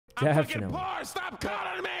Definitely. Poor. Stop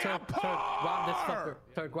calling me. Turk, rob this fucker.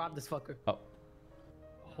 Turk, rob this fucker. Oh.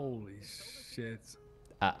 Holy shit.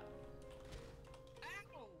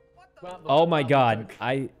 Oh my God.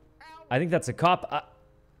 I think that's a cop.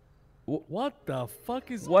 What the fuck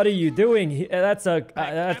is? What are you doing? That's a.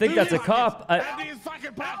 I think that's a cop. These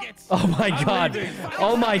fucking pockets. Oh my God.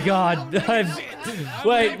 Oh my God.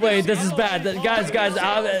 Wait. This is bad. Guys.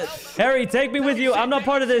 Harry, take me with you. I'm not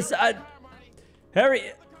part of this.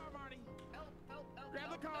 Harry.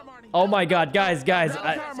 Oh my God, guys.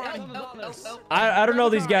 I don't know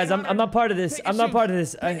these guys. I'm not part of this. I'm not part of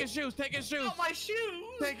this. Take his shoes. Take his shoes. My shoes.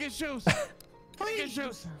 Take his shoes. Take his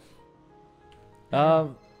shoes.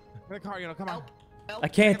 Um. In the car, you know. Come on. I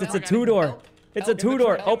can't. It's a two-door. It's a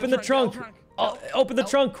two-door. Open the trunk. Open the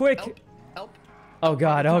trunk quick. Oh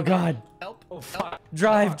God. Oh God.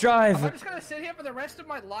 Drive. I'm just gonna sit here for the rest of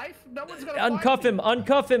my life. No one's gonna Uncuff him.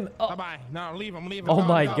 Uncuff him. Bye-bye. No, leave him. Leave him. Oh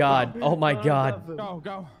my God. Oh my God.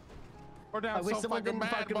 Go. We're down so fucking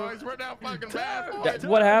bad, boys. We're down fucking bad, boys.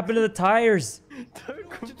 What happened to the tires?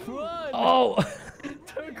 run. Oh.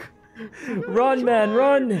 Turk. Run, man.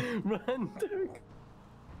 Run. Run, Turk.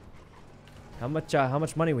 How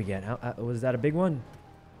much money we get? Was that a big one?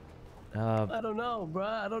 I don't know, bro.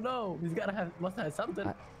 I don't know. He's must have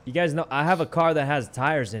something. You guys know I have a car that has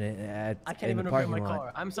tires in it. I can't even repair my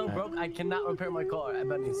car. I'm so broke. I cannot repair my car at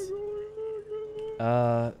Benny's.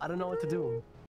 I don't know what to do.